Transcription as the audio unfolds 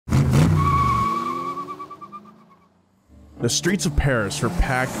The streets of Paris were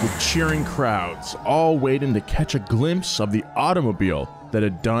packed with cheering crowds, all waiting to catch a glimpse of the automobile that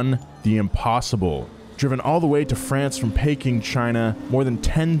had done the impossible. Driven all the way to France from Peking, China, more than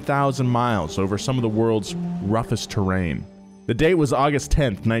 10,000 miles over some of the world's roughest terrain. The date was August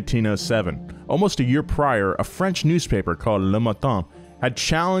 10th, 1907. Almost a year prior, a French newspaper called Le Matin had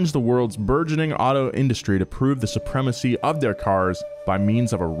challenged the world's burgeoning auto industry to prove the supremacy of their cars by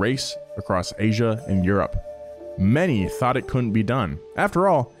means of a race across Asia and Europe. Many thought it couldn't be done. After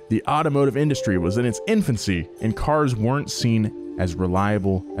all, the automotive industry was in its infancy and cars weren't seen as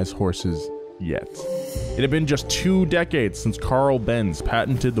reliable as horses yet. It had been just 2 decades since Carl Benz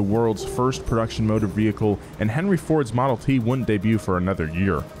patented the world's first production motor vehicle, and Henry Ford's Model T wouldn't debut for another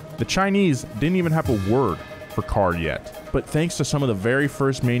year. The Chinese didn't even have a word for car yet. But thanks to some of the very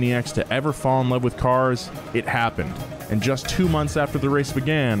first maniacs to ever fall in love with cars, it happened. And just 2 months after the race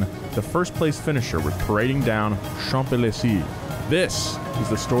began, the first place finisher was parading down Champs-Élysées. This is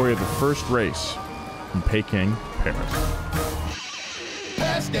the story of the first race in Peking, Paris.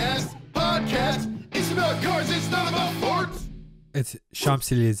 Fast Gas Podcast. It's about cars, it's not about Fords. It's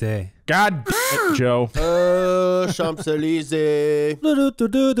Champs-Élysées. God damn it, Joe. Champs-Élysées.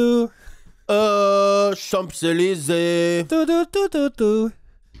 Champs-Élysées.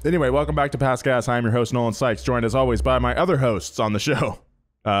 Anyway, welcome back to Past Gas. I'm your host, Nolan Sykes, joined as always by my other hosts on the show.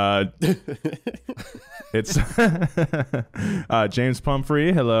 It's James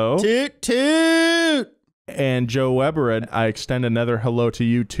Pumphrey, hello. Toot toot. And Joe Weber, and I extend another hello to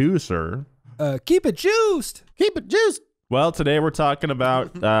you too, sir. Keep it juiced. Keep it juiced. Well, today we're talking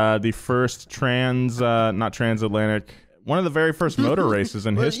about the first not transatlantic, one of the very first motor races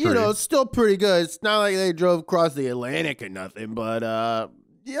in history. You know, it's still pretty good. It's not like they drove across the Atlantic or nothing, but,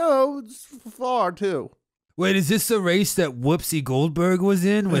 you know, it's far, too. Wait, is this the race that Whoopsie Goldberg was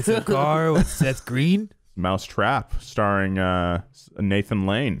in with a car with Seth Green? Mousetrap, starring Nathan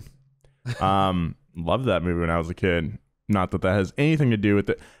Lane. Loved that movie when I was a kid. Not that that has anything to do with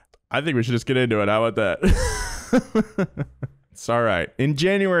it. I think we should just get into it. How about that? It's all right. In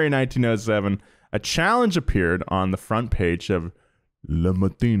January 1907, a challenge appeared on the front page of Le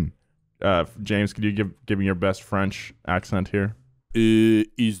Matin. James, could you give me your best French accent here?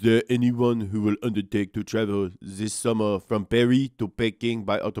 Is there anyone who will undertake to travel this summer from Paris to Peking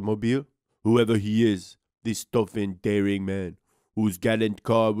by automobile? Whoever he is, this tough and daring man, whose gallant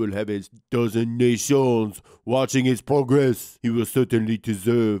car will have a dozen nations watching his progress, he will certainly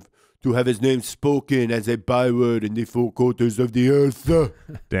deserve to have his name spoken as a byword in the four quarters of the earth.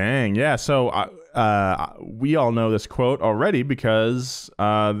 Dang, yeah. So we all know this quote already because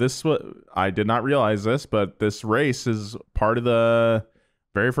I did not realize this, but this race is part of the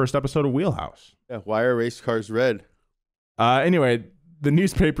very first episode of Wheelhouse. Yeah, why are race cars red? Anyway, the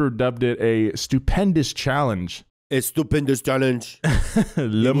newspaper dubbed it a stupendous challenge. A stupendous challenge.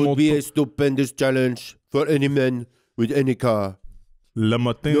 It would be a stupendous challenge for any man with any car. Le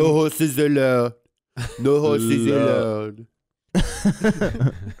Matin. No horses allowed. No horses allowed.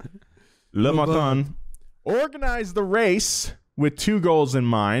 Le Matin organized the race with 2 goals in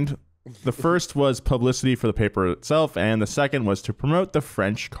mind. The first was publicity for the paper itself, and the second was to promote the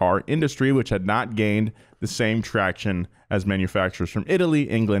French car industry, which had not gained the same traction as manufacturers from Italy,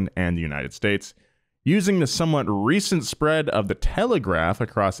 England, and the United States. Using the somewhat recent spread of the telegraph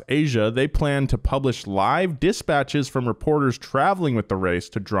across Asia, they planned to publish live dispatches from reporters traveling with the race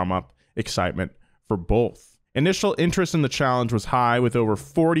to drum up excitement for both. Initial interest in the challenge was high, with over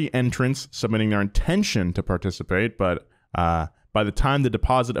 40 entrants submitting their intention to participate, but by the time the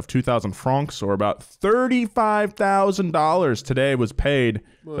deposit of 2,000 francs, or about $35,000 today, was paid,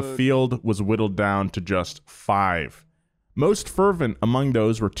 the field was whittled down to just 5. Most fervent among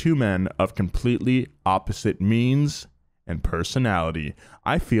those were 2 men of completely opposite means and personality.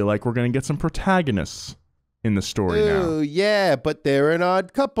 I feel like we're going to get some protagonists in the story now. Oh, yeah, but they're an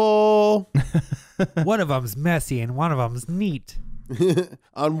odd couple. One of them's messy and one of them's neat.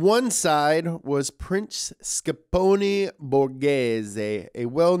 On one side was Prince Scipione Borghese, a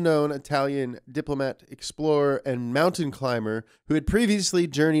well-known Italian diplomat, explorer, and mountain climber who had previously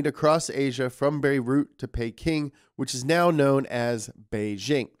journeyed across Asia from Beirut to Peking, which is now known as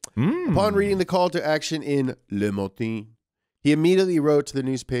Beijing. Upon reading the call to action in Le Matin, he immediately wrote to the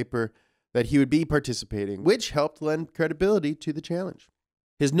newspaper that he would be participating, which helped lend credibility to the challenge.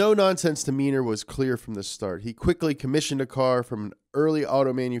 His no-nonsense demeanor was clear from the start. He quickly commissioned a car from an early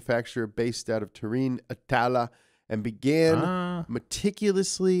auto manufacturer based out of Turin, Italy, and began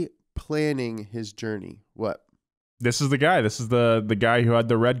meticulously planning his journey. What? This is the guy. This is the guy who had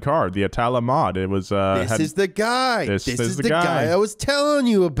the red car, the Italy mod. It was. This is the guy. This is the guy I was telling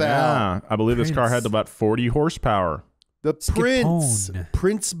you about. Yeah, I believe this car had about 40 horsepower. The Prince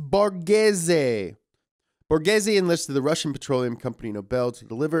Scapone. Borghese. Borghese enlisted the Russian Petroleum Company Nobel to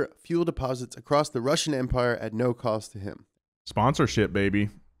deliver fuel deposits across the Russian Empire at no cost to him. Sponsorship, baby.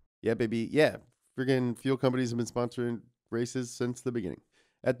 Yeah, baby. Yeah. Friggin' fuel companies have been sponsoring races since the beginning.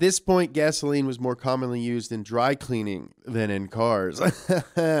 At this point, gasoline was more commonly used in dry cleaning than in cars.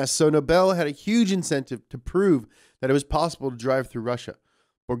 So Nobel had a huge incentive to prove that it was possible to drive through Russia.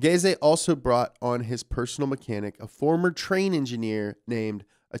 Borghese also brought on his personal mechanic, a former train engineer named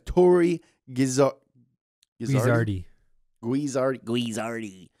Ettore Guizzardi. Guizzardi.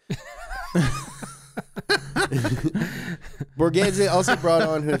 Borghese also brought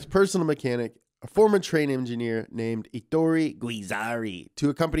on his personal mechanic, a former train engineer named Ettore Guizzardi, to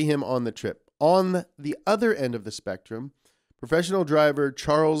accompany him on the trip. On the other end of the spectrum, professional driver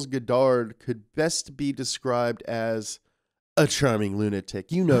Charles Goddard could best be described as a charming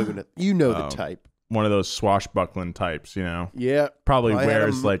lunatic. You know the type. One of those swashbuckling types, you know. Yeah. Probably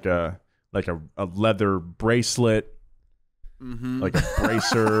wears like a leather bracelet, like a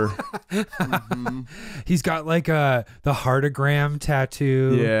bracer. He's got like the heartogram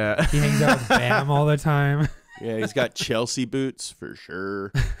tattoo. Yeah. He hangs out with Bam all the time. Yeah, he's got Chelsea boots for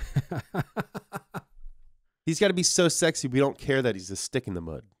sure. He's got to be so sexy we don't care that he's a stick in the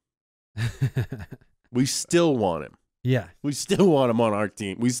mud. We still want him. Yeah. We still want him on our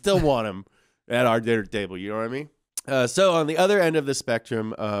team. We still want him at our dinner table. You know what I mean? So on the other end of the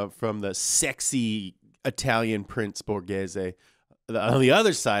spectrum, from the sexy Italian Prince Borghese, on the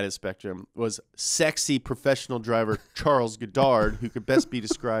other side of the spectrum was sexy professional driver Charles Goddard, who could best be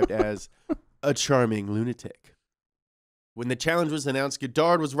described as a charming lunatic. When the challenge was announced,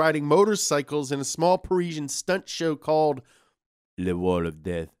 Goddard was riding motorcycles in a small Parisian stunt show called Le Wall of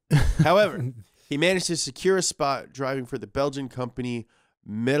Death. However, he managed to secure a spot driving for the Belgian company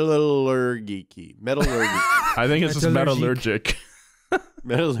Metallurgique. I think it's just metallurgic.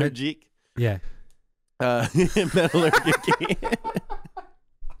 Metallurgique? Yeah. Metallurgique.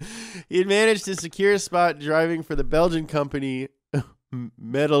 He had managed to secure a spot driving for the Belgian company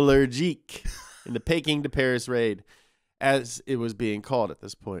Metallurgique in the Peking to Paris raid, as it was being called at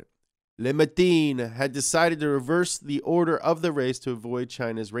this point. Le Matin had decided to reverse the order of the race to avoid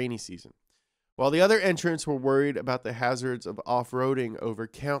China's rainy season. While the other entrants were worried about the hazards of off-roading over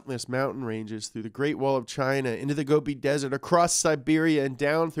countless mountain ranges through the Great Wall of China, into the Gobi Desert, across Siberia, and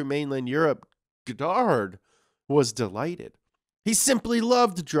down through mainland Europe, Goddard was delighted. He simply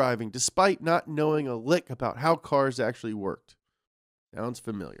loved driving, despite not knowing a lick about how cars actually worked. Sounds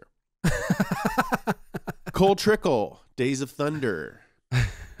familiar. Cole Trickle, Days of Thunder.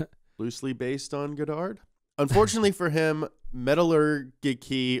 Loosely based on Goddard. Unfortunately for him,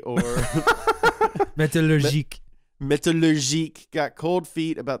 Metallurgique or Metallurgique got cold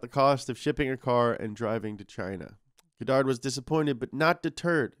feet about the cost of shipping a car and driving to China. Goddard was disappointed but not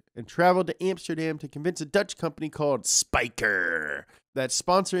deterred and traveled to Amsterdam to convince a Dutch company called Spyker that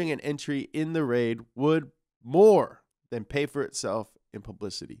sponsoring an entry in the raid would more than pay for itself in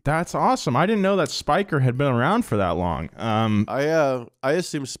publicity. That's awesome. I didn't know that Spyker had been around for that long. I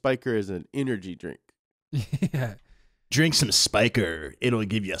assume Spyker is an energy drink. Yeah. Drink some Spyker. It'll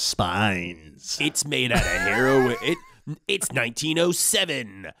give you spines. It's made out of heroin. It's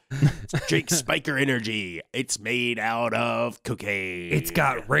 1907. Drink Spyker Energy. It's made out of cocaine. It's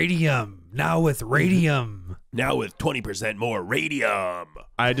got radium. Now with radium. Now with 20% more radium.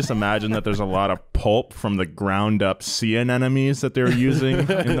 I just imagine that there's a lot of pulp from the ground up sea anemones that they're using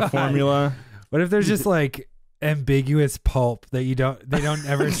in the formula. What if there's just like ambiguous pulp that they don't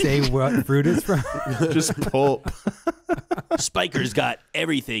ever say what fruit it's from? Just pulp. Spyker's got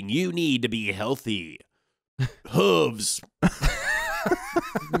everything you need to be healthy. Hooves,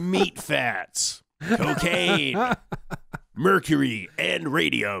 meat fats, cocaine, mercury, and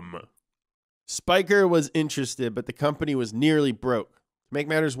radium. Spyker was interested, but the company was nearly broke. To make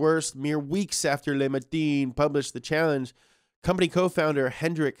matters worse, mere weeks after Le Matin published the challenge, company co-founder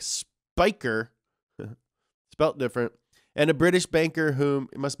Hendrik Spyker, spelt different, and a British banker whom,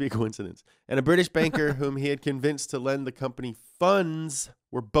 it must be a coincidence, and a British banker whom he had convinced to lend the company funds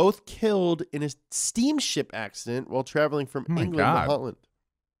were both killed in a steamship accident while traveling from England to Holland.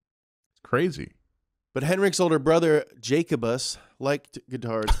 It's crazy. But Henrik's older brother, Jacobus, liked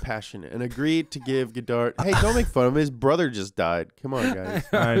Goddard's passion and agreed to give Goddard... Hey, don't make fun of him. His brother just died. Come on, guys.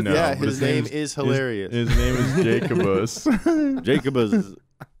 I know. Yeah, his name is hilarious. His name is Jacobus. Jacobus.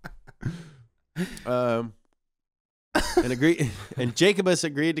 And Jacobus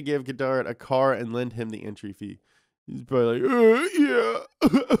agreed to give Goddard a car and lend him the entry fee. He's probably like, yeah,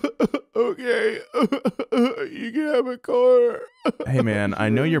 okay, you can have a car. Hey, man, I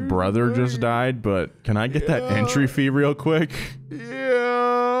know your brother just died, but can I get that entry fee real quick?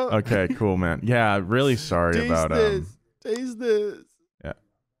 Yeah. Okay, cool, man. Yeah, really sorry Taste about this. Taste this. Yeah.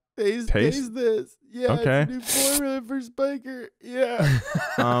 Taste this. Yeah. Okay. It's a new formula for Spiker. Yeah.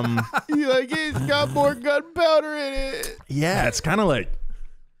 Um, You like it? It's got more gunpowder in it. yeah, it's kind of like,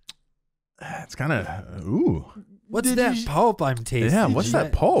 ooh. What's Did that you- pulp I'm tasting? Yeah, what's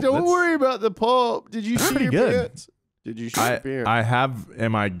that pulp? Don't That's- worry about the pulp. Did you That's shit pretty your good. pants? Did you shit your pants? I have,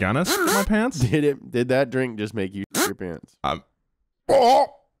 am I gonna shit my pants? Did that drink just make you shit your pants? Oh,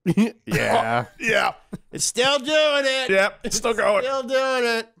 Yeah. yeah, It's still doing it. yep, it's still going. Still doing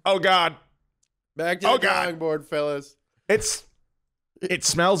it. Oh, God. Back to Oh, the God. drawing board, fellas. It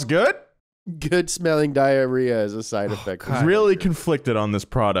smells good. Good smelling diarrhea is a side effect. God. Really conflicted on this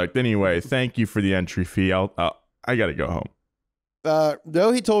product. Anyway, thank you for the entry fee. I gotta go home.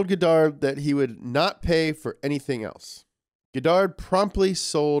 Though he told Godard that he would not pay for anything else. Godard promptly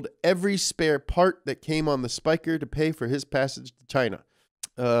sold every spare part that came on the Spiker to pay for his passage to China.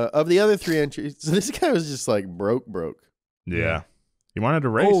 Of the other three entries, so this guy was just like broke. Yeah. He wanted to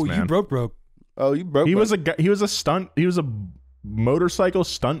race, Oh, man. you broke. Oh, you broke. He was a motorcycle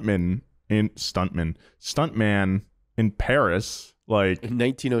stuntman in Paris. Like, in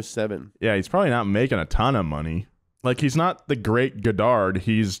 1907. yeah, he's probably not making a ton of money. Like, he's not the great Godard.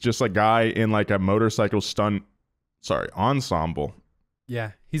 He's just a guy in like a motorcycle ensemble.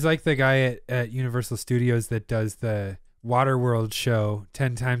 Yeah, he's like the guy at Universal Studios that does the Waterworld show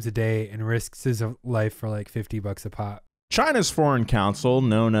 10 times a day and risks his life for like $50 a pop. China's foreign council,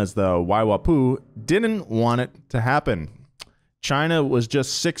 known as the Waiwapu, didn't want it to happen. China was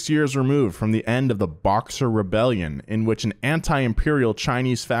just 6 years removed from the end of the Boxer Rebellion, in which an anti-imperial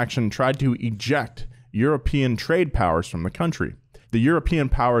Chinese faction tried to eject European trade powers from the country. The European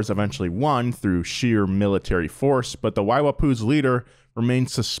powers eventually won through sheer military force, but the Waiwapu's leader remained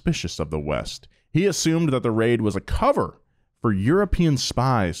suspicious of the West. He assumed that the raid was a cover for European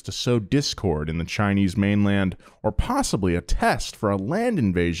spies to sow discord in the Chinese mainland, or possibly a test for a land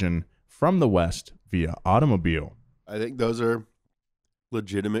invasion from the West via automobile. I think those are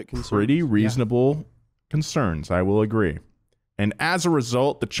legitimate concerns. Pretty reasonable concerns, I will agree. And as a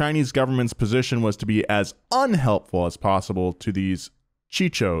result, the Chinese government's position was to be as unhelpful as possible to these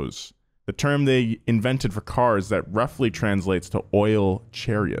chichos, the term they invented for cars that roughly translates to oil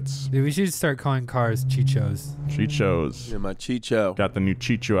chariots. Dude, we should start calling cars chichos. Chichos. Yeah, my chicho. Got the new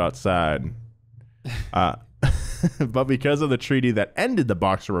chicho outside. But because of the treaty that ended the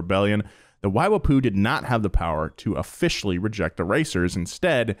Boxer Rebellion, the Waiwapu did not have the power to officially reject the racers.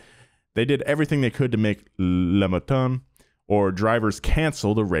 Instead, they did everything they could to make le mouton, or drivers,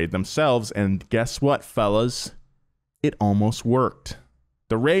 cancel the raid themselves. And guess what, fellas? It almost worked.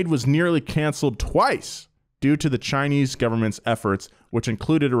 The raid was nearly canceled twice due to the Chinese government's efforts, which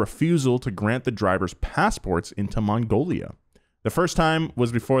included a refusal to grant the drivers passports into Mongolia. The first time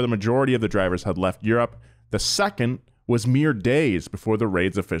was before the majority of the drivers had left Europe. The second was mere days before the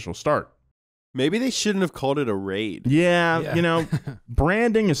raid's official start. Maybe they shouldn't have called it a raid. Yeah. You know,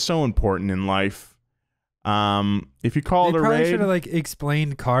 branding is so important in life. If you call They it a probably raid, should have like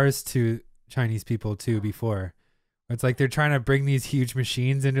explained cars to Chinese people too before. It's like they're trying to bring these huge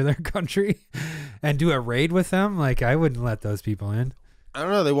machines into their country and do a raid with them. Like, I wouldn't let those people in. I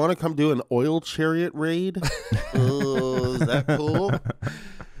don't know. They want to come do an oil chariot raid? Oh, is that cool?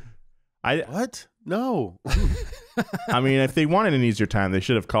 What? No. I mean, if they wanted an easier time, they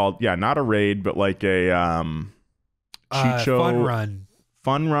should have called, not a raid, but like a chicho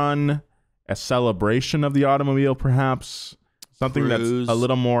Fun run. A celebration of the automobile, perhaps. Something Cruise. that's a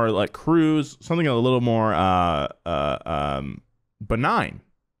little more like cruise, something a little more benign,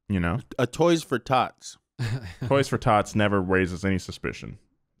 you know? A Toys for Tots. Toys for Tots never raises any suspicion.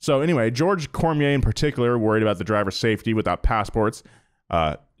 So anyway, George Cormier in particular worried about the driver's safety without passports.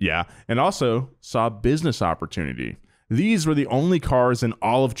 And also saw business opportunity. These were the only cars in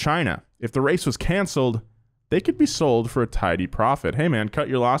all of China. If the race was canceled, they could be sold for a tidy profit. Hey man, cut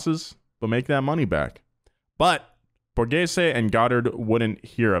your losses, but make that money back. But Borghese and Goddard wouldn't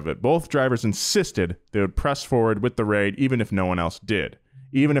hear of it. Both drivers insisted they would press forward with the raid even if no one else did,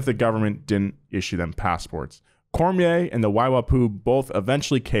 even if the government didn't issue them passports. Cormier and the Waiwapu both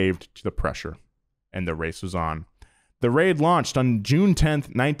eventually caved to the pressure, and the race was on. The raid launched on June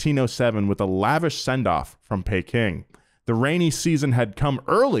 10th, 1907 with a lavish send-off from Peking. The rainy season had come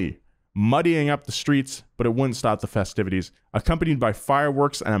early, muddying up the streets, but it wouldn't stop the festivities. Accompanied by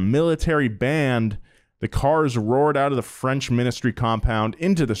fireworks and a military band, the cars roared out of the French ministry compound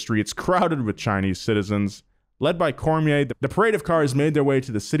into the streets crowded with Chinese citizens. Led by Cormier, the parade of cars made their way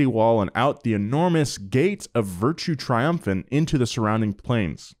to the city wall and out the enormous Gate of Virtue Triumphant into the surrounding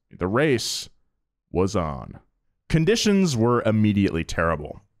plains. The race was on. Conditions were immediately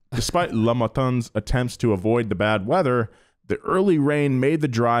terrible. Despite Le Matin's attempts to avoid the bad weather, the early rain made the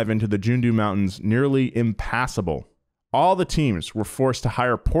drive into the Jundu Mountains nearly impassable. All the teams were forced to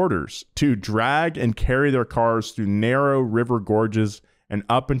hire porters to drag and carry their cars through narrow river gorges and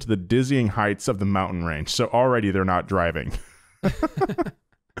up into the dizzying heights of the mountain range. So already they're not driving.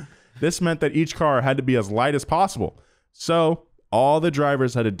 This meant that each car had to be as light as possible. So all the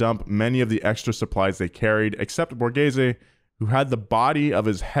drivers had to dump many of the extra supplies they carried, except Borghese, who had the body of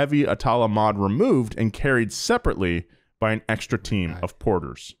his heavy Atala mod removed and carried separately by an extra team of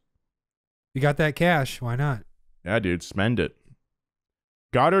porters. You got that cash, why not? Yeah, dude, spend it.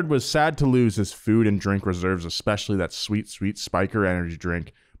 Goddard was sad to lose his food and drink reserves, especially that sweet, sweet Spiker energy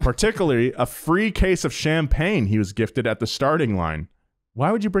drink, particularly a free case of champagne he was gifted at the starting line.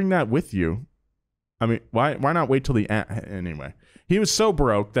 Why would you bring that with you? I mean, why not wait till the end? Anyway, he was so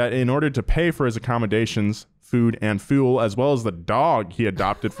broke that in order to pay for his accommodations, food, and fuel, as well as the dog he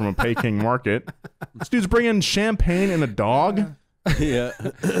adopted from a Peking market, this dude's bringing champagne and a dog? Yeah.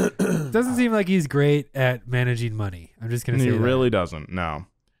 Doesn't seem like he's great at managing money. I'm just going to say He really doesn't, no.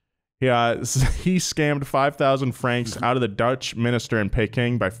 Yeah, he scammed 5,000 francs out of the Dutch minister in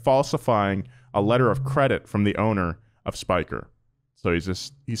Peking by falsifying a letter of credit from the owner of Spiker. So he's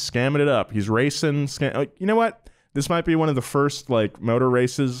scamming it up. He's racing. You know what? This might be one of the first motor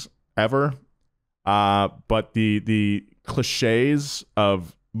races ever. But the cliches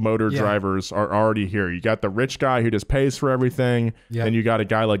of motor drivers are already here. You got the rich guy who just pays for everything, and you got a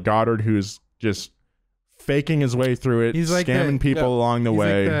guy like Goddard who's just faking his way through it, he's scamming people along the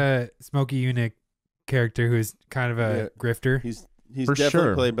way. Like the Smokey Eunuch character who's kind of a grifter. He's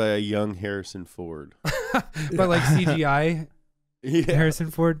definitely played by a young Harrison Ford. But like CGI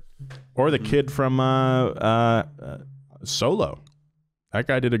Harrison Ford. Or the kid from Solo. That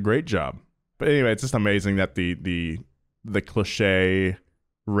guy did a great job. But anyway, it's just amazing that the cliche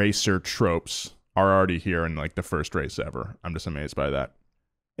racer tropes are already here in the first race ever. I'm just amazed by that.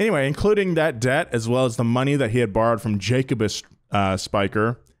 Anyway, including that debt as well as the money that he had borrowed from Jacobus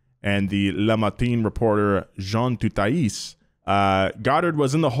Spiker and the Le Matin reporter Jean Tutais, Goddard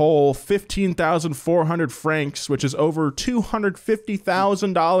was in the hole 15,400 francs, which is over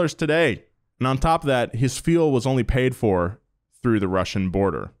 $250,000 today. And on top of that, his fuel was only paid for through the Russian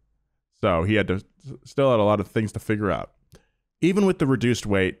border. So he still had a lot of things to figure out. Even with the reduced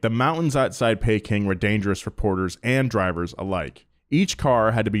weight, the mountains outside Peking were dangerous for porters and drivers alike. Each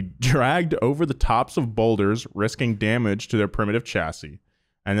car had to be dragged over the tops of boulders, risking damage to their primitive chassis.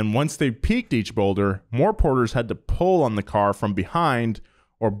 And then once they peaked each boulder, more porters had to pull on the car from behind,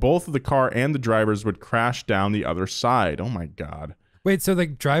 or both of the car and the drivers would crash down the other side. Oh my God. Wait, so the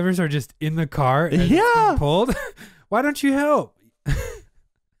drivers are just in the car and pulled? Why don't you help?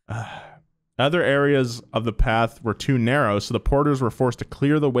 Other areas of the path were too narrow, so the porters were forced to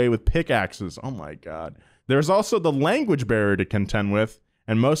clear the way with pickaxes. Oh my God. There's also the language barrier to contend with,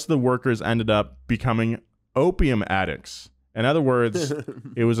 and most of the workers ended up becoming opium addicts. In other words,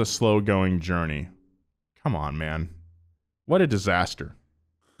 it was a slow-going journey. Come on, man. What a disaster.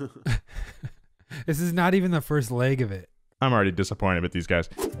 This is not even the first leg of it. I'm already disappointed with these guys.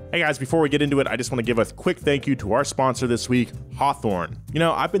 Hey guys, before we get into it, I just want to give a quick thank you to our sponsor this week, Hawthorne. You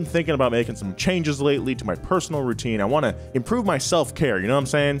know, I've been thinking about making some changes lately to my personal routine. I want to improve my self-care, you know what I'm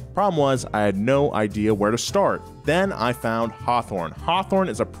saying? Problem was, I had no idea where to start. Then I found Hawthorne. Hawthorne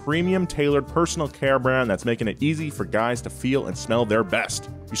is a premium tailored personal care brand that's making it easy for guys to feel and smell their best.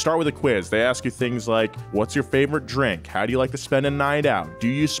 You start with a quiz. They ask you things like, what's your favorite drink? How do you like to spend a night out? Do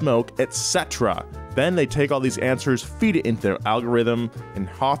you smoke? Etc. Then they take all these answers, feed it into their algorithm, and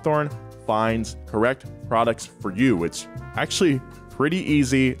Hawthorne finds correct products for you. It's actually pretty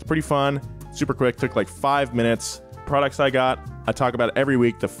easy. It's pretty fun. Super quick. Took like 5 minutes. Products I got, I talk about it every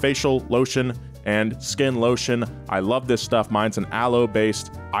week. The facial lotion and skin lotion. I love this stuff. Mine's an aloe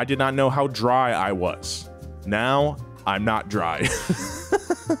based. I did not know how dry I was. Now I'm not dry.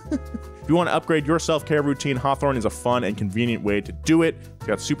 If you want to upgrade your self-care routine, Hawthorne is a fun and convenient way to do it. It's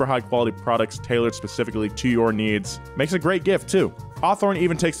got super high quality products tailored specifically to your needs. Makes a great gift too. Hawthorne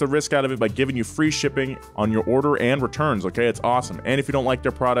even takes the risk out of it by giving you free shipping on your order and returns, okay? It's awesome. And if you don't like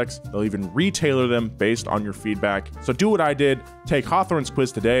their products, they'll even retailer them based on your feedback. So do what I did. Take Hawthorne's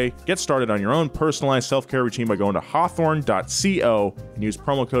quiz today. Get started on your own personalized self-care routine by going to hawthorne.co and use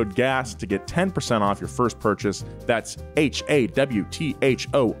promo code GAS to get 10% off your first purchase. That's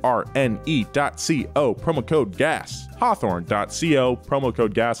HAWTHORNE.co, promo code GAS. Hawthorne.co, promo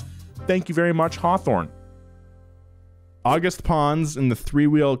code GAS. Thank you very much, Hawthorne. Auguste Pons in the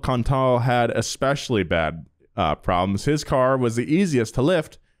three-wheel Cantal had especially bad problems. His car was the easiest to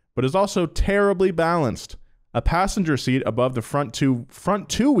lift, but is also terribly balanced. A passenger seat above the front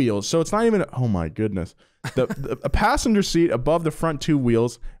two wheels, so it's not even. Oh my goodness! A passenger seat above the front two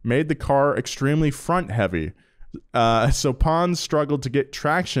wheels made the car extremely front-heavy. So Pons struggled to get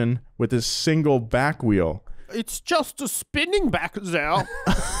traction with his single back wheel. It's just a spinning back there.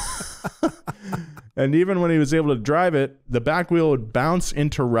 And even when he was able to drive it, the back wheel would bounce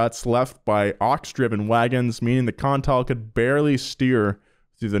into ruts left by ox-driven wagons, meaning the Cantal could barely steer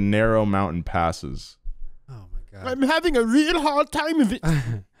through the narrow mountain passes. Oh my God. I'm having a real hard time of it.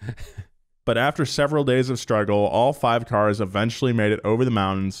 But after several days of struggle, all 5 cars eventually made it over the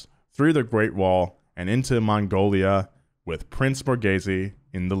mountains, through the Great Wall, and into Mongolia, with Prince Borghese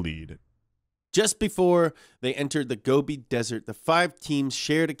in the lead. Just before they entered the Gobi Desert, the 5 teams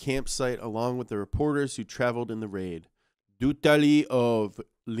shared a campsite along with the reporters who traveled in the raid. Dutali of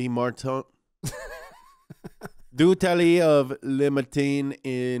Le Martin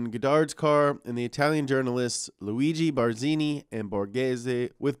in Godard's car, and the Italian journalists Luigi Barzini and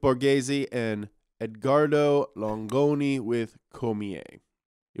Borghese and Edgardo Longoni with Comier.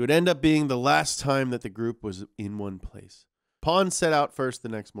 It would end up being the last time that the group was in one place. Pons set out first the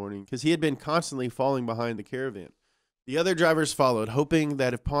next morning because he had been constantly falling behind the caravan. The other drivers followed, hoping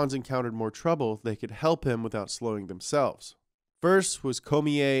that if Pons encountered more trouble, they could help him without slowing themselves. First was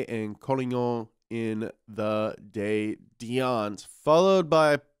Comier and Collignon in the De Dions, followed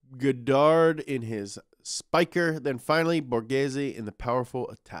by Godard in his Spiker, then finally Borghese in the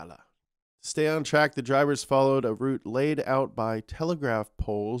powerful Atala. To stay on track, the drivers followed a route laid out by telegraph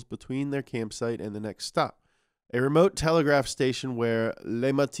poles between their campsite and the next stop, a remote telegraph station where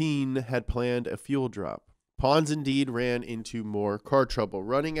Le Martin had planned a fuel drop. Pons indeed ran into more car trouble,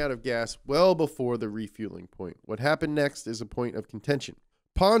 running out of gas well before the refueling point. What happened next is a point of contention.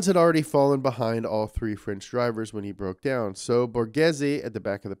 Pons had already fallen behind all 3 French drivers when he broke down, so Borghese at the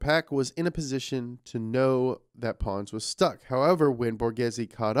back of the pack was in a position to know that Pons was stuck. However, when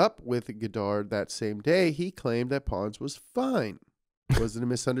Borghese caught up with Godard that same day, he claimed that Pons was fine. Was it a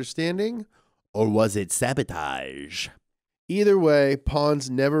misunderstanding? Or was it sabotage? Either way, Pons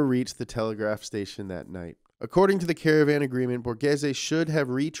never reached the telegraph station that night. According to the caravan agreement, Borghese should have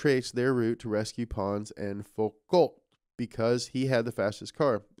retraced their route to rescue Pons and Foucault because he had the fastest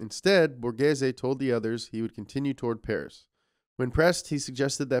car. Instead, Borghese told the others he would continue toward Paris. When pressed, he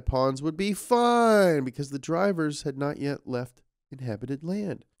suggested that Pons would be fine because the drivers had not yet left inhabited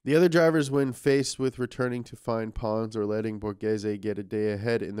land. The other drivers, when faced with returning to find Pons or letting Borghese get a day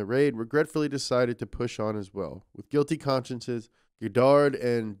ahead in the raid, regretfully decided to push on as well. With guilty consciences, Godard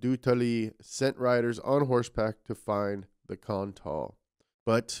and Dutali sent riders on horseback to find the Cantal.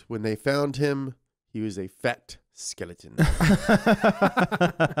 But when they found him, he was a fat skeleton.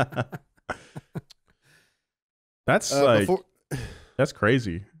 That's that's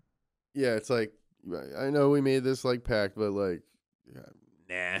crazy. Yeah, it's like, I know we made this like pact, but like,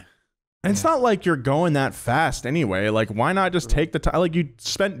 Nah. And it's not like you're going that fast anyway. Like, why not just take the time? Like, you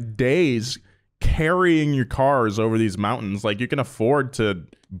spent days carrying your cars over these mountains. Like, you can afford to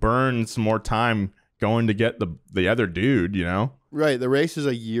burn some more time going to get the other dude, you know? Right. The race is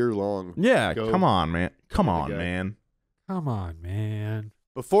a year long. Yeah, come on, man. Come on, man. Come on, man.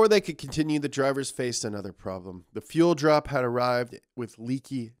 Before they could continue, the drivers faced another problem. The fuel drop had arrived with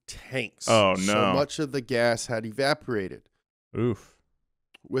leaky tanks. Oh, no. So much of the gas had evaporated. Oof.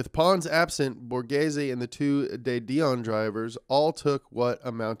 With Pons absent, Borghese and the 2 De Dion drivers all took what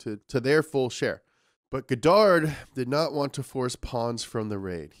amounted to their full share. But Godard did not want to force Pons from the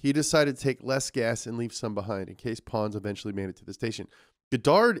raid. He decided to take less gas and leave some behind in case Pons eventually made it to the station.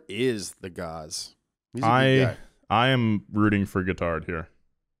 Godard is the Gaz. He's a good guy. I am rooting for Godard here.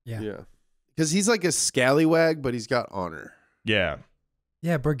 Yeah. Because he's like a scallywag, but he's got honor. Yeah.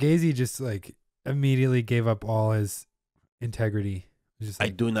 Yeah, Borghese just like immediately gave up all his integrity. Just I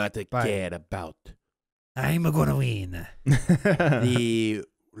like, do not bye. care about I'm gonna win. the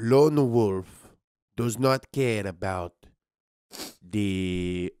lone wolf. Does not care about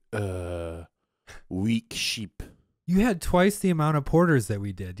the weak sheep. You had twice the amount of porters that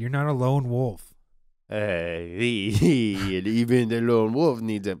we did. You're not a lone wolf. Even the lone wolf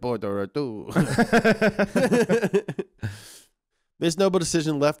needs a porter or 2. This noble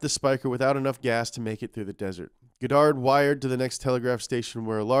decision left the Spiker without enough gas to make it through the desert. Godard wired to the next telegraph station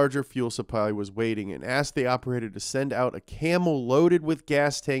where a larger fuel supply was waiting and asked the operator to send out a camel loaded with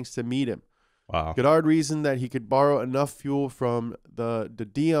gas tanks to meet him. Wow. Godard reasoned that he could borrow enough fuel from the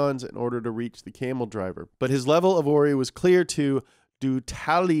Dions in order to reach the camel driver. But his level of worry was clear to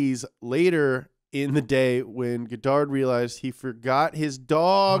Dutali's later in the day when Godard realized he forgot his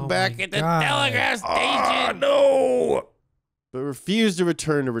dog back at the telegraph station. No. But refused to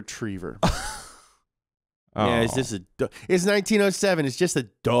return a retriever. Oh. Yeah, it's just a it's 1907. It's just a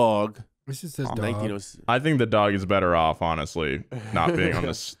dog. It's just a dog. 1907. I think the dog is better off, honestly, not being on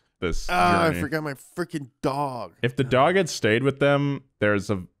this I journey. forgot my freaking dog. If the dog had stayed with them, there's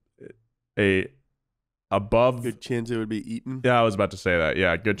a above. Good chance it would be eaten. Yeah, I was about to say that.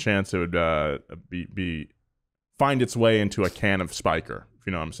 Yeah, good chance it would be find its way into a can of Spiker, if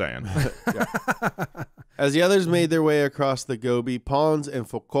you know what I'm saying. As the others made their way across the Gobi, Pons and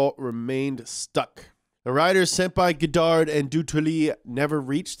Foucault remained stuck. The riders sent by Godard and Dutilleux never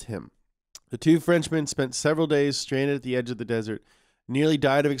reached him. The two Frenchmen spent several days stranded at the edge of the desert, nearly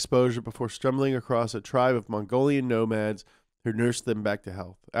died of exposure before stumbling across a tribe of Mongolian nomads who nursed them back to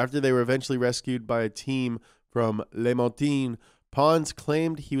health. After they were eventually rescued by a team from Les Montines, Pons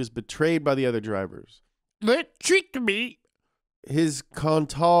claimed he was betrayed by the other drivers. They tricked me. His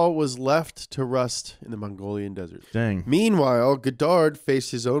Cantal was left to rust in the Mongolian desert. Dang. Meanwhile, Godard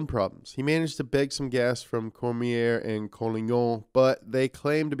faced his own problems. He managed to beg some gas from Cormier and Collignon, but they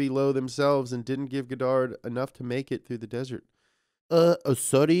claimed to be low themselves and didn't give Godard enough to make it through the desert.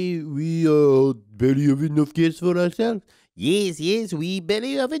 Sorry, we barely have enough gas for ourselves. Yes, we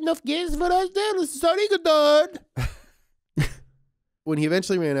barely have enough gas for ourselves. Sorry, Godard. When he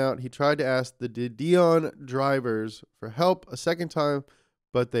eventually ran out, he tried to ask the Dion drivers for help a second time,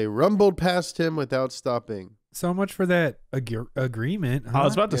 but they rumbled past him without stopping. So much for that agreement. Huh? I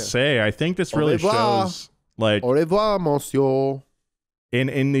was about to say, I think this Au really revoir. shows, like, Au revoir, monsieur.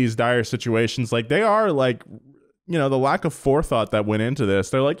 in these dire situations, like, they are, like, you know, the lack of forethought that went into this.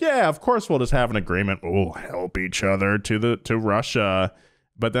 They're like, yeah, of course we'll just have an agreement. We'll help each other to Russia.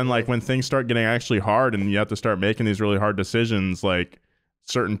 But then, like, when things start getting actually hard and you have to start making these really hard decisions, like,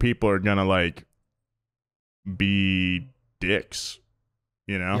 certain people are gonna, like, be dicks,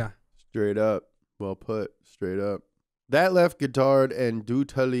 you know? Yeah. Straight up. Well put. Straight up. That left Godard and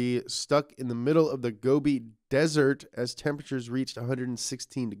Dutilleux stuck in the middle of the Gobi Desert as temperatures reached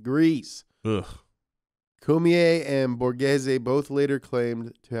 116 degrees. Ugh. Cormier and Borghese both later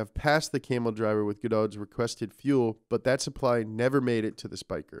claimed to have passed the camel driver with Godard's requested fuel, but that supply never made it to the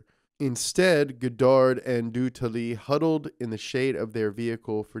Spiker. Instead, Godard and Dutilleux huddled in the shade of their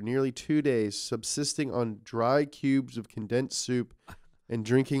vehicle for nearly 2 days, subsisting on dry cubes of condensed soup and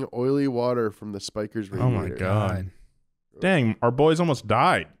drinking oily water from the Spiker's radiator. Oh my God. Dang, our boys almost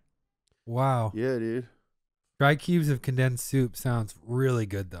died. Wow. Yeah, dude. Dry cubes of condensed soup sounds really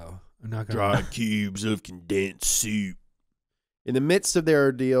good, though. I'm not gonna Dry lie. cubes of condensed soup. In the midst of their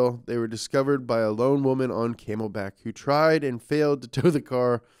ordeal, they were discovered by a lone woman on camelback who tried and failed to tow the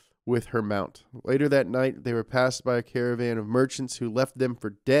car with her mount. Later that night, they were passed by a caravan of merchants who left them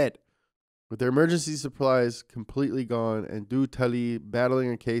for dead. With their emergency supplies completely gone and Dutilleux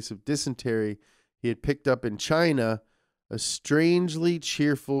battling a case of dysentery he had picked up in China, a strangely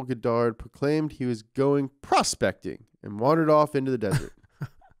cheerful Godard proclaimed he was going prospecting and wandered off into the desert.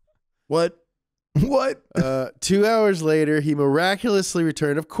 What? 2 hours later, he miraculously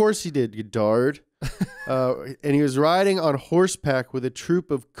returned. Of course he did, Godard. And he was riding on horseback with a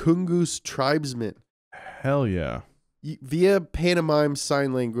troop of Kungus tribesmen. Hell yeah. Via pantomime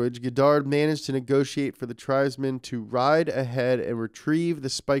sign language, Godard managed to negotiate for the tribesmen to ride ahead and retrieve the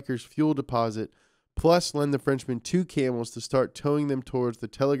Spiker's fuel deposit, plus lend the Frenchmen 2 camels to start towing them towards the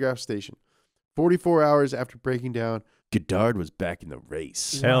telegraph station. 44 hours after breaking down, Godard was back in the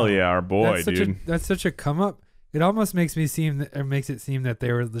race. Hell yeah, our boy, dude. That's such a come up. It almost makes it seem that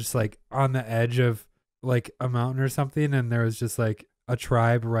they were just like on the edge of like a mountain or something, and there was just like a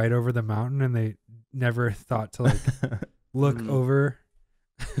tribe right over the mountain, and they never thought to like look over.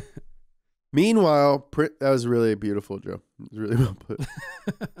 Meanwhile, that was really beautiful, Joe. It was really well put.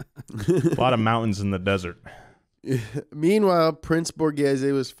 A lot of mountains in the desert. Meanwhile, Prince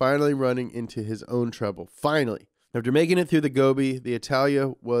Borghese was finally running into his own trouble. Finally. After making it through the Gobi, the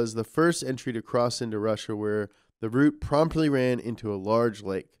Italia was the first entry to cross into Russia, where the route promptly ran into a large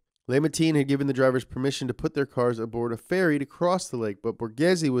lake. Les Montines had given the drivers permission to put their cars aboard a ferry to cross the lake, but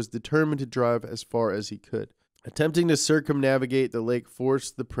Borghese was determined to drive as far as he could. Attempting to circumnavigate the lake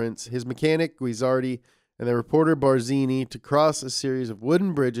forced the prince, his mechanic Guisardi, and the reporter Barzini to cross a series of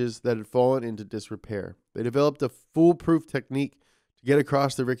wooden bridges that had fallen into disrepair. They developed a foolproof technique to get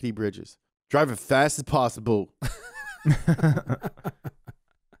across the rickety bridges. Drive as fast as possible.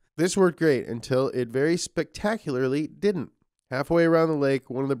 This worked great until it very spectacularly didn't. Halfway around the lake,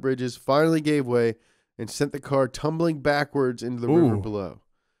 one of the bridges finally gave way and sent the car tumbling backwards into the river below.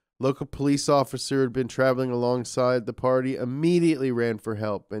 Local police officer who had been traveling alongside the party immediately ran for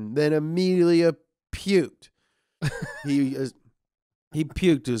help and then immediately puked. He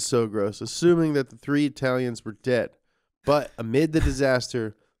puked. It was so gross, assuming that the 3 Italians were dead. But amid the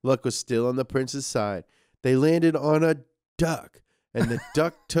disaster, luck was still on the prince's side. They landed on a duck, and the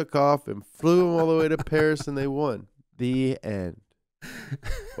duck took off and flew them all the way to Paris, and they won. The end.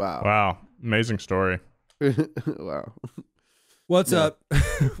 Wow. Wow. Amazing story. Wow. What's up?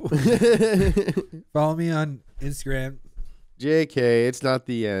 Follow me on Instagram. JK, it's not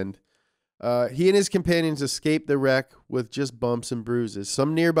the end. He and his companions escaped the wreck with just bumps and bruises.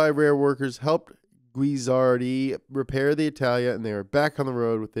 Some nearby rail workers helped Guisardi repair the Italia, and they were back on the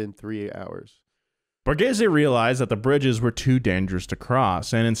road within 3 hours. Borghese realized that the bridges were too dangerous to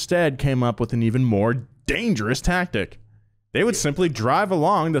cross, and instead came up with an even more dangerous tactic. They would simply drive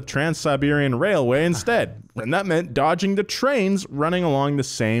along the Trans-Siberian Railway instead, and that meant dodging the trains running along the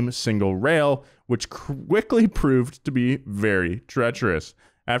same single rail, which quickly proved to be very treacherous.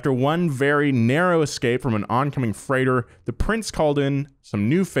 After one very narrow escape from an oncoming freighter, the prince called in some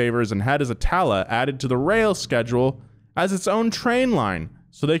new favors and had his Itala added to the rail schedule as its own train line,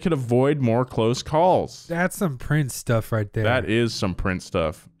 so they could avoid more close calls. That's some Prince stuff right there. That is some Prince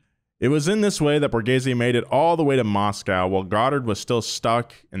stuff. It was in this way that Borghese made it all the way to Moscow while Goddard was still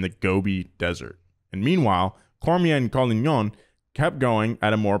stuck in the Gobi Desert. And meanwhile, Cormier and Collignon kept going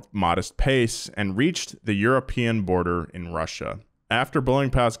at a more modest pace and reached the European border in Russia. After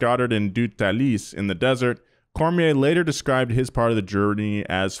blowing past Goddard and Dutalis in the desert, Cormier later described his part of the journey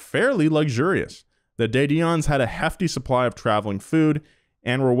as fairly luxurious. The de Dions had a hefty supply of traveling food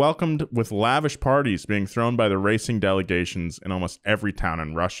and were welcomed with lavish parties being thrown by the racing delegations in almost every town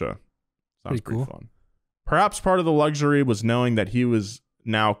in Russia. Sounds pretty fun. Perhaps part of the luxury was knowing that he was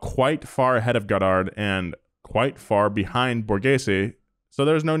now quite far ahead of Goddard and quite far behind Borghese, so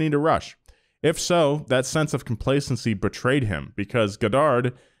there's no need to rush. If so, that sense of complacency betrayed him because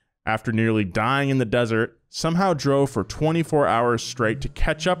Goddard, after nearly dying in the desert, somehow drove for 24 hours straight to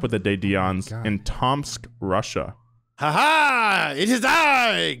catch up with the de Dions in Tomsk, Russia. Ha ha! It is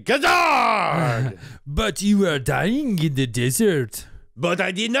I, Goddard! But you are dying in the desert. But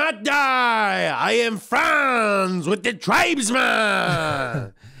I did not die! I am friends with the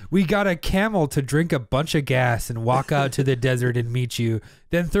tribesmen! We got a camel to drink a bunch of gas and walk out to the desert and meet you,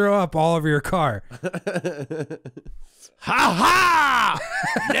 then throw up all over your car. Ha ha!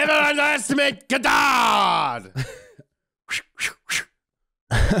 Never underestimate Goddard!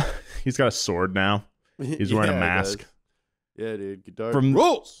 He's got a sword now. He's wearing a mask. Yeah, dude. Goddard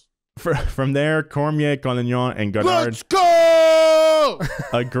rules! From there, Cormier, Collignon, and Goddard Let's go!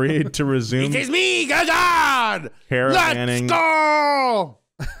 agreed to resume It is me, Goddard! caravanning Let's go!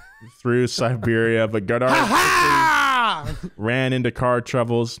 through Siberia, but Goddard ran into car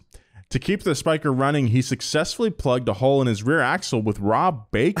troubles. To keep the spiker running, he successfully plugged a hole in his rear axle with raw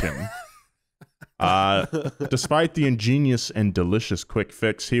bacon. Despite the ingenious and delicious quick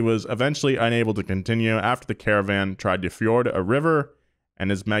fix, he was eventually unable to continue after the caravan tried to fjord a river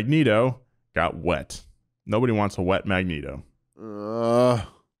and his magneto got wet. Nobody wants a wet magneto.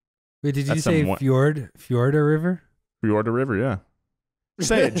 Wait, did you That's say somewhat- fjord a river? Fjord a river, yeah.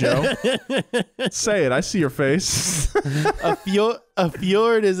 Say it, Joe. Say it. I see your face. A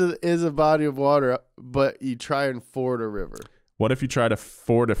fjord is a body of water, but you try and ford a river. What if you try to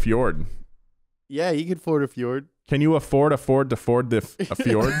ford a fjord? Yeah, you can ford a fjord. Can you afford to ford a fjord?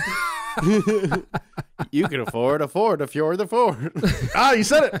 You can afford to fjord the ford. Ah, you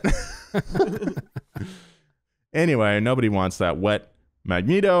said it. Anyway, nobody wants that wet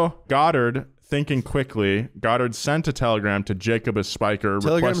magneto. Goddard, thinking quickly, Goddard sent a telegram to Jacobus Spiker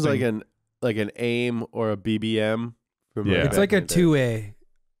Telegram's requesting... like an AIM or a BBM. Yeah. It's like a 2A.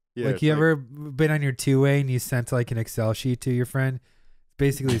 Yeah, like it's you ever been on your 2A and you sent like an Excel sheet to your friend?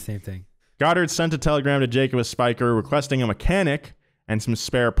 Basically the same thing. Goddard sent a telegram to Jacobus Spiker requesting a mechanic and some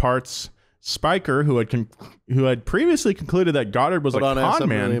spare parts. Spiker, who had previously concluded that Goddard was Hold a on, I have con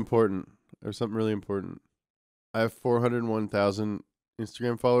something man... really important. There's something really important. I have 401,000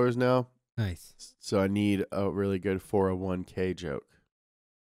 Instagram followers now, Nice. so I need a really good 401k joke.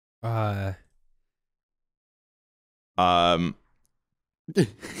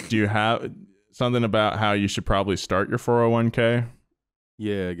 Do you have something about how you should probably start your 401k?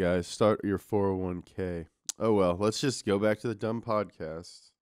 Yeah, guys, start your 401k. Oh, well, let's just go back to the dumb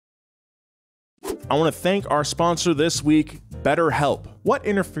podcast. I want to thank our sponsor this week, BetterHelp. What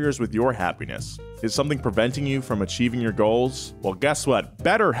interferes with your happiness? Is something preventing you from achieving your goals? Well, guess what?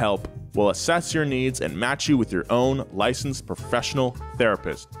 BetterHelp will assess your needs and match you with your own licensed professional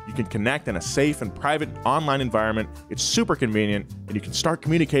therapist. You can connect in a safe and private online environment. It's super convenient, and you can start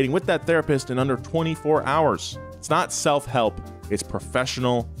communicating with that therapist in under 24 hours. It's not self-help, it's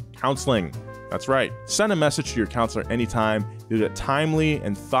professional counseling. That's right. Send a message to your counselor anytime. You'll get timely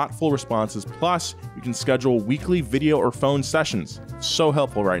and thoughtful responses. Plus, you can schedule weekly video or phone sessions. So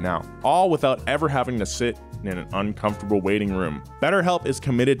helpful right now. All without ever having to sit in an uncomfortable waiting room. BetterHelp is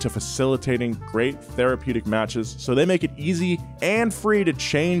committed to facilitating great therapeutic matches, so they make it easy and free to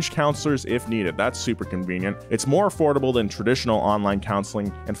change counselors if needed. That's super convenient. It's more affordable than traditional online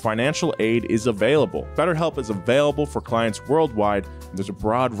counseling, and financial aid is available. BetterHelp is available for clients worldwide, and there's a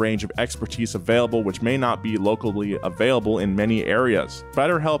broad range of expertise available which may not be locally available in many areas.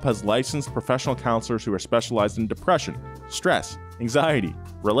 BetterHelp has licensed professional counselors who are specialized in depression, stress, anxiety,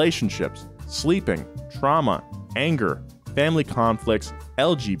 relationships, sleeping, trauma, anger, family conflicts,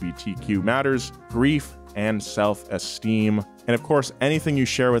 LGBTQ matters, grief, and self-esteem. And of course, anything you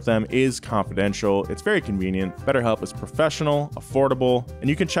share with them is confidential. It's very convenient. BetterHelp is professional, affordable, and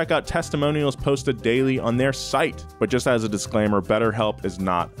you can check out testimonials posted daily on their site. But just as a disclaimer, BetterHelp is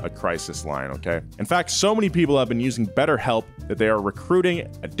not a crisis line, okay? In fact, so many people have been using BetterHelp that they are recruiting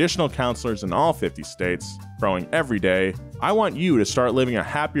additional counselors in all 50 states, growing every day. I want you to start living a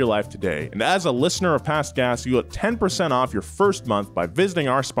happier life today. And as a listener of Past Gas, you get 10% off your first month by visiting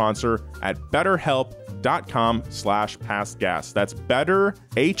our sponsor at betterhelp.com/pastgas. That's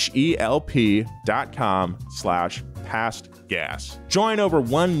betterhelp.com/pastgas. Join over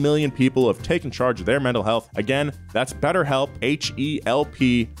 1 million people who have taken charge of their mental health. Again, that's betterhelp,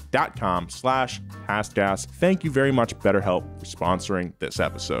 HELP.com/pastgas. Thank you very much, BetterHelp, for sponsoring this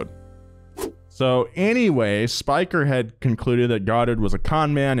episode. So anyway, Spiker had concluded that Goddard was a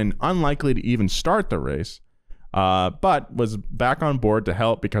con man and unlikely to even start the race, but was back on board to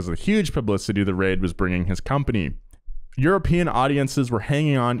help because of the huge publicity the raid was bringing his company. European audiences were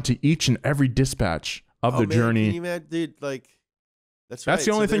hanging on to each and every dispatch of the journey. Can you imagine, dude, like, that's right. That's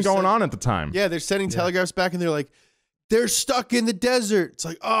the only thing going on at the time. Yeah, they're sending telegraphs back, and they're like, they're stuck in the desert. It's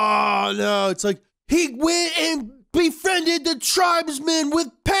like, oh no. It's like, he went and befriended the tribesmen with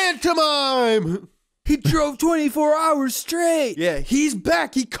pantomime. He drove 24 hours straight. Yeah, he's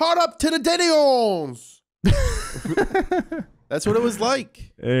back. He caught up to the Dedions. That's what it was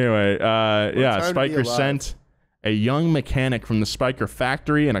like. Anyway, yeah, time to be Spiker alive. sent a young mechanic from the Spiker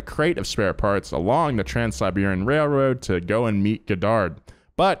factory and a crate of spare parts along the Trans-Siberian Railroad to go and meet Goddard.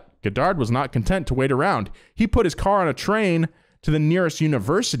 But Goddard was not content to wait around. He put his car on a train to the nearest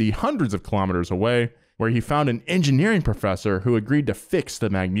university hundreds of kilometers away, where he found an engineering professor who agreed to fix the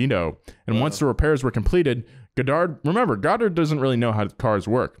magneto. And once the repairs were completed, Goddard doesn't really know how cars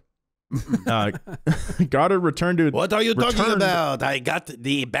work. Goddard returned to... What are you talking about? I got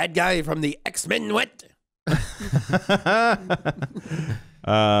the bad guy from the X-Men wet.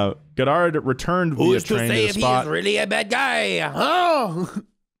 Goddard returned via Who's to train say to if the he spot is really a bad guy? Oh!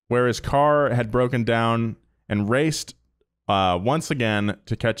 where his car had broken down and raced once again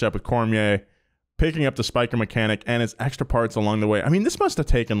to catch up with Cormier, picking up the Spiker mechanic and his extra parts along the way. I mean, this must have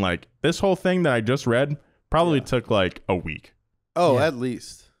taken, like, this whole thing that I just read probably took like a week. Oh, at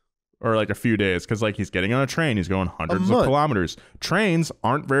least. Or like a few days, because like he's getting on a train, he's going hundreds of kilometers. Trains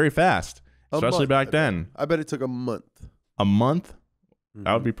aren't very fast, especially back then. I bet it took a month. A month?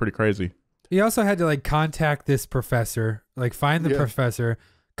 That would be pretty crazy. He also had to like contact this professor, like find the professor,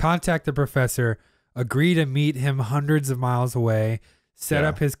 contact the professor, agree to meet him hundreds of miles away, set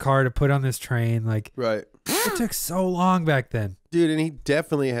up his car to put on this train. Like, Right. it took so long back then. Dude, and he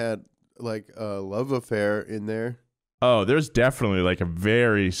definitely had like a love affair in there. Oh, there's definitely like a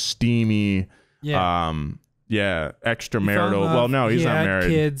very steamy, extramarital. Well, no, he's not married.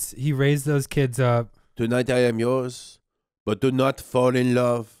 Kids. He raised those kids up. Tonight I am yours, but do not fall in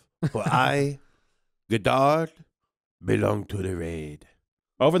love, for I, Goddard, belong to the raid.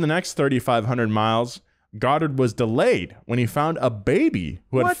 Over the next 3,500 miles, Goddard was delayed when he found a baby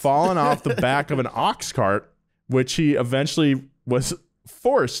who had fallen off the back of an ox cart, which he eventually was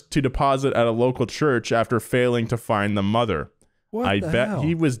forced to deposit at a local church after failing to find the mother. I bet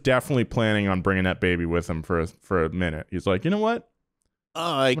he was definitely planning on bringing that baby with him for a minute. He's like, you know what?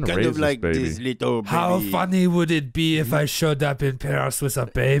 I kind of like this little baby. How funny would it be if I showed up in Paris with a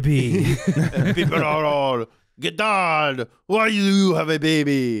baby? People are all, Goddard, why do you have a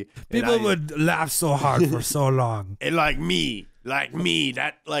baby? People would laugh so hard for so long. And like me,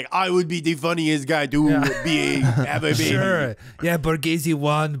 that like I would be the funniest guy to have a baby. Sure. Yeah, Borghese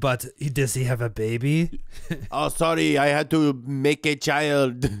won, but does he have a baby? Oh, sorry, I had to make a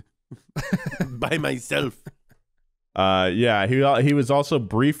child by myself. Yeah, he was also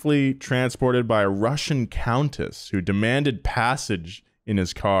briefly transported by a Russian countess who demanded passage in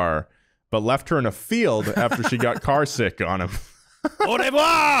his car, but left her in a field after she got car sick on him. Au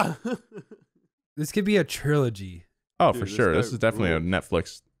revoir! This could be a trilogy. Oh, Dude, for this sure. guy This is definitely rules. a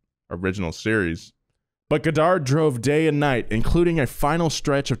Netflix original series. But Godard drove day and night, including a final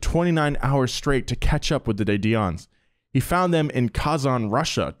stretch of 29 hours straight to catch up with the Dions. He found them in Kazan,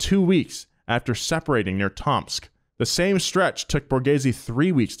 Russia, 2 weeks after separating near Tomsk. The same stretch took Borghese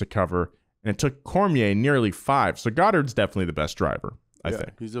 3 weeks to cover, and it took Cormier nearly 5. So Goddard's definitely the best driver, I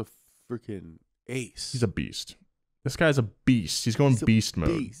think. He's a freaking ace. He's a beast. This guy's a beast. He's going He's a beast mode.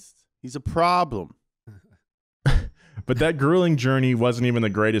 beast. He's a problem. But that grueling journey wasn't even the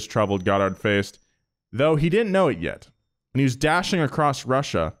greatest trouble Goddard faced, though he didn't know it yet. When he was dashing across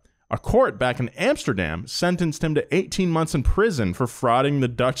Russia, a court back in Amsterdam sentenced him to 18 months in prison for frauding the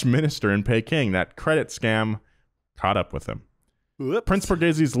Dutch minister in Peking. That credit scam caught up with him. Whoops. Prince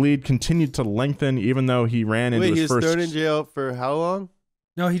Borghese's lead continued to lengthen even though he ran into Wait, he his was first... thrown in jail for how long?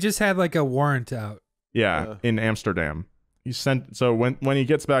 No, he just had like a warrant out. Yeah, in Amsterdam. He sent so when he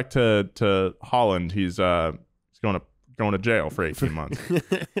gets back to Holland, he's going to jail for 18 months.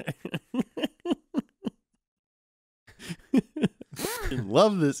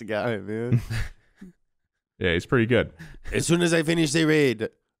 Love this guy, man. Yeah, he's pretty good. As soon as I finish the raid,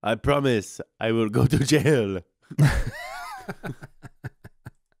 I promise I will go to jail.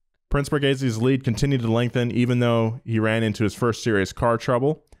 Prince Borghese's lead continued to lengthen even though he ran into his first serious car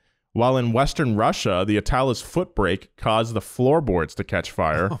trouble. While in western Russia, the Atala's foot brake caused the floorboards to catch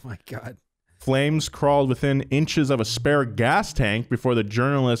fire. Oh my God. Flames crawled within inches of a spare gas tank before the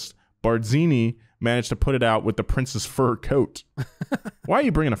journalist Barzini managed to put it out with the prince's fur coat. Why are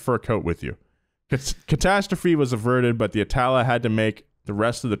you bringing a fur coat with you? Catastrophe was averted, but the Atala had to make the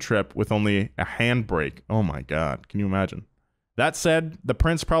rest of the trip with only a handbrake. Oh my God, can you imagine? That said, the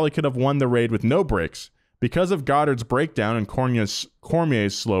prince probably could have won the raid with no brakes. Because of Goddard's breakdown and Cormier's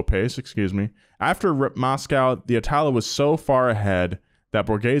slow pace, after Moscow, the Atala was so far ahead that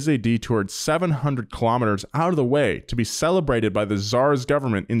Borghese detoured 700 kilometers out of the way to be celebrated by the Tsar's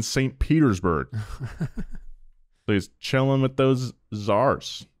government in St. Petersburg. So he's chilling with those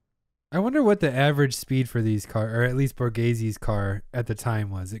Tsars. I wonder what the average speed for these cars, or at least Borghese's car at the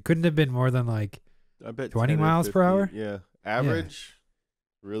time was. It couldn't have been more than like I bet 20 10 or miles per 50. hour? Yeah. Average,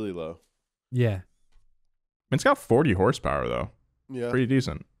 really low. Yeah. It's got 40 horsepower, though. Yeah. Pretty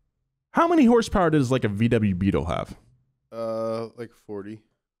decent. How many horsepower does like a VW Beetle have? Like 40.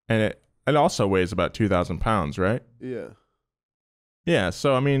 And it also weighs about 2,000 pounds, right? Yeah. Yeah,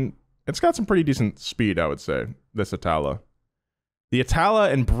 so I mean, it's got some pretty decent speed, I would say, this Atala. The Atala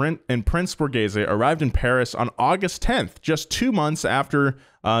and Prince Borghese arrived in Paris on August 10th, just 2 months after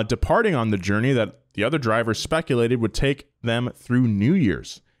departing on the journey that the other drivers speculated would take them through New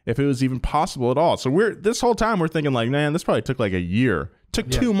Year's, if it was even possible at all. So this whole time we're thinking like, man, this probably took like a year. Took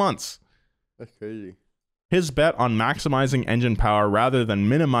 2 months. That's crazy. His bet on maximizing engine power rather than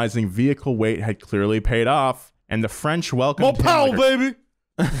minimizing vehicle weight had clearly paid off, and the French welcomed More him power, like baby!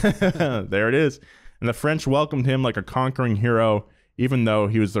 there it is. And the French welcomed him like a conquering hero, even though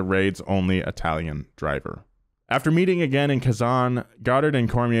he was the raid's only Italian driver. After meeting again in Kazan, Goddard and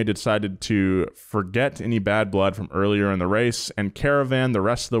Cormier decided to forget any bad blood from earlier in the race and caravan the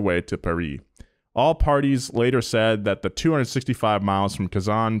rest of the way to Paris. All parties later said that the 265 miles from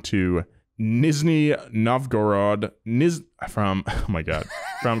Kazan to Nizhny Novgorod, from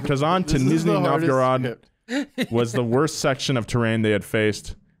Kazan to This is the Nizhny hardest Novgorod script. was the worst section of terrain they had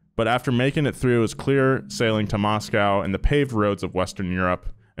faced. But after making it through, it was clear sailing to Moscow and the paved roads of Western Europe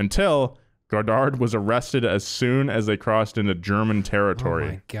until Goddard was arrested as soon as they crossed into German territory.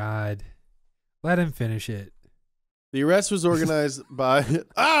 Oh my God. Let him finish it. The arrest was organized by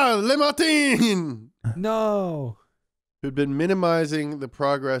Le Martin, No. who'd been minimizing the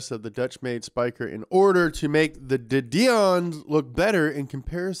progress of the Dutch-made Spiker in order to make the Dions look better in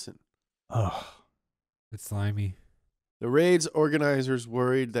comparison. Ugh. It's slimy. The raid's organizers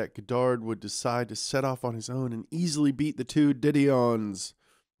worried that Goddard would decide to set off on his own and easily beat the two Dions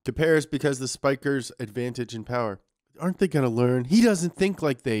to Paris because the Spiker's advantage in power. Aren't they going to learn? He doesn't think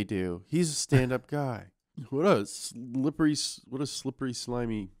like they do. He's a stand-up guy. What a slippery,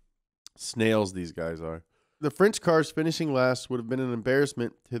 slimy snails these guys are. The French cars finishing last would have been an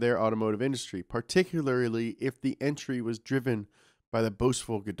embarrassment to their automotive industry, particularly if the entry was driven by the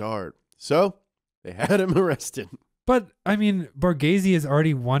boastful Goddard. So, they had him arrested. But, I mean, Borghese has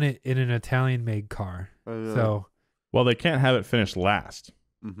already won it in an Italian-made car. So, Well, they can't have it finish last.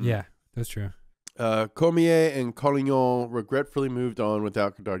 Mhm. yeah, that's true. Cormier and Collignon regretfully moved on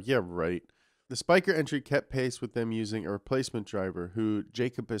without Goddard. Yeah, right. The Spiker entry kept pace with them using a replacement driver who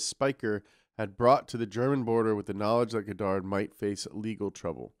Jacobus Spiker had brought to the German border with the knowledge that Godard might face legal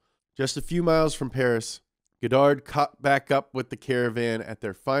trouble. Just a few miles from Paris, Godard caught back up with the caravan at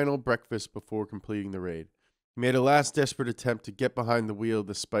their final breakfast before completing the raid. He made a last desperate attempt to get behind the wheel of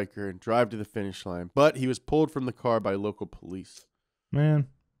the Spiker and drive to the finish line, but he was pulled from the car by local police. Man.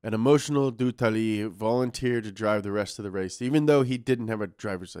 An emotional Dutali volunteered to drive the rest of the race, even though he didn't have a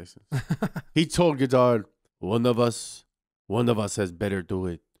driver's license. He told Godard, one of us has better do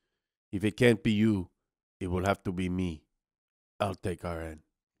it. If it can't be you, it will have to be me. I'll take our end.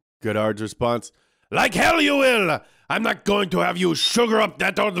 Godard's response, like hell you will! I'm not going to have you sugar up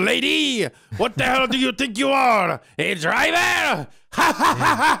that old lady! What the hell do you think you are? A driver? Ha ha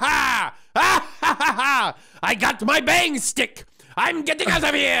ha ha ha! Ha ha ha ha! I got my bang stick! I'm getting out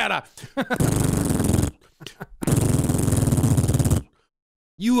of here!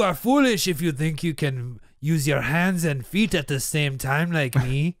 You are foolish if you think you can use your hands and feet at the same time like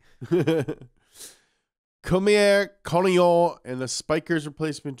me. Comier, Connillon, and the Spiker's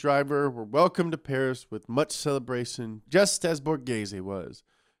replacement driver were welcomed to Paris with much celebration, just as Borghese was.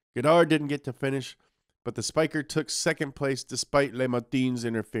 Godard didn't get to finish, but the Spiker took second place despite Le Martin's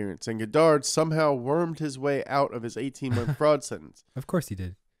interference, and Godard somehow wormed his way out of his 18-month fraud sentence. Of course he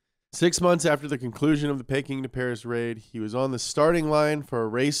did. 6 months after the conclusion of the Peking to Paris raid, he was on the starting line for a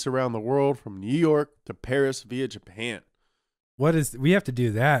race around the world from New York to Paris via Japan. We have to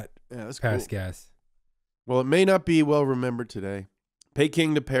do that, Yeah, that's Past cool. Gas. Well, it may not be well remembered today.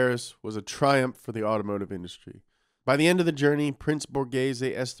 Peking to Paris was a triumph for the automotive industry. By the end of the journey, Prince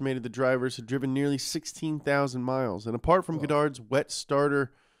Borghese estimated the drivers had driven nearly 16,000 miles, and apart from Godard's wet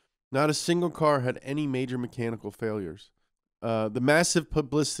starter, not a single car had any major mechanical failures. The massive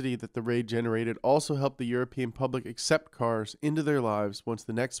publicity that the raid generated also helped the European public accept cars into their lives once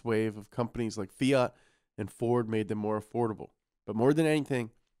the next wave of companies like Fiat and Ford made them more affordable. But more than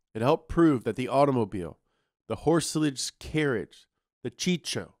anything, it helped prove that the automobile, the horseless carriage, the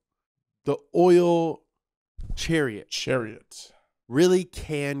chicho, the oil chariot really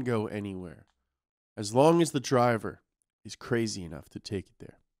can go anywhere as long as the driver is crazy enough to take it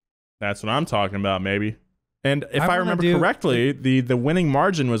there. That's what I'm talking about, maybe. And if I wanna remember do- correctly, the winning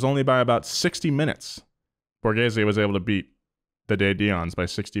margin was only by about 60 minutes. Borghese was able to beat the De Dions by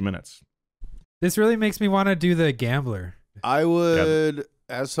 60 minutes. This really makes me want to do the Gambler. I would,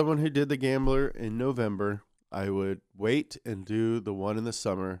 as someone who did the Gambler in November, I would wait and do the one in the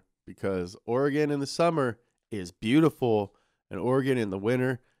summer because Oregon in the summer is beautiful and Oregon in the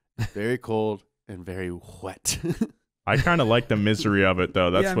winter is very cold and very wet. I kind of like the misery of it, though.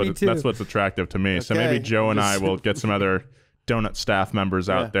 That's Yeah, me too. that's what's attractive to me. So maybe Okay. Joe and I will get some other donut staff members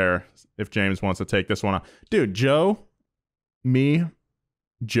out Yeah. there if James wants to take this one on. Dude, Joe, me,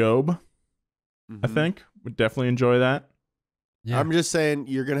 Job, I Mhm. think would definitely enjoy that. Yeah. I'm just saying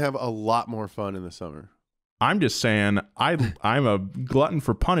you're going to have a lot more fun in the summer. I'm just saying I'm a glutton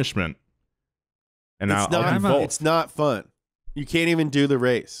for punishment, and I'll do both. It's not fun. You can't even do the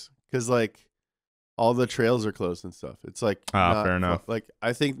race because like all the trails are closed and stuff. It's like not fair enough. fun. Like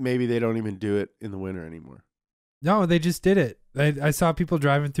I think maybe they don't even do it in the winter anymore. No, they just did it. I saw people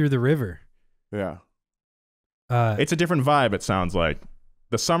driving through the river. Yeah. It's a different vibe. It sounds like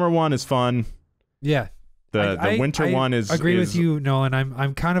the summer one is fun. Yeah. The winter one is. Agree is, with you, Nolan.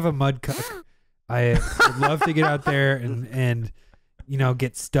 I'm kind of a mud cuck. I would love to get out there and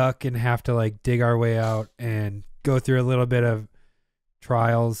get stuck and have to like dig our way out and go through a little bit of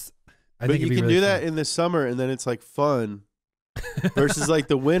trials. I But think you it'd be can really do that fun. in the summer and then it's like fun versus like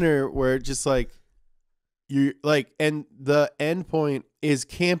the winter where it just like you like and the end point is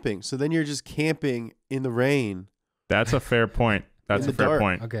camping. So then you're just camping in the rain. That's a fair point. That's In a the fair dark.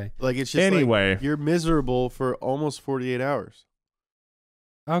 point. Okay. Like it's just Anyway. like, you're miserable for almost 48 hours.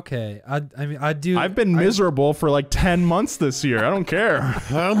 Okay. I mean I do. I've been miserable for like 10 months this year. I don't care.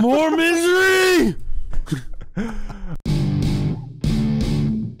 More misery.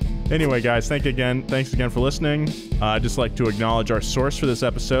 Anyway, guys, thanks again for listening. I'd just like to acknowledge our source for this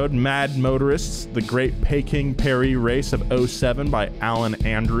episode, Mad Motorists, The Great Peking Perry Race of 07 by Alan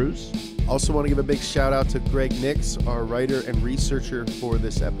Andrews. Also want to give a big shout out to Greg Nix, our writer and researcher for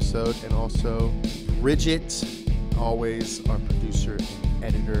this episode, and also Bridget, always our producer and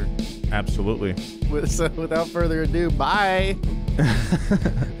editor. Absolutely. So without further ado, bye.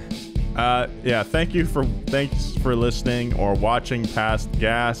 Thanks for listening or watching Past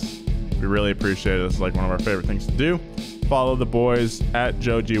Gas. We really appreciate it. This is like one of our favorite things to do. Follow the boys at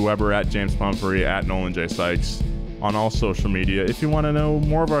Joe G. Weber, at James Pumphrey, at Nolan J. Sykes on all social media if you want to know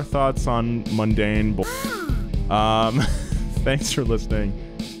more of our thoughts on mundane thanks for listening.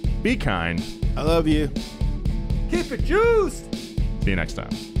 Be kind. I love you. Keep it juiced. See you next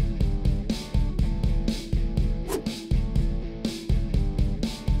time.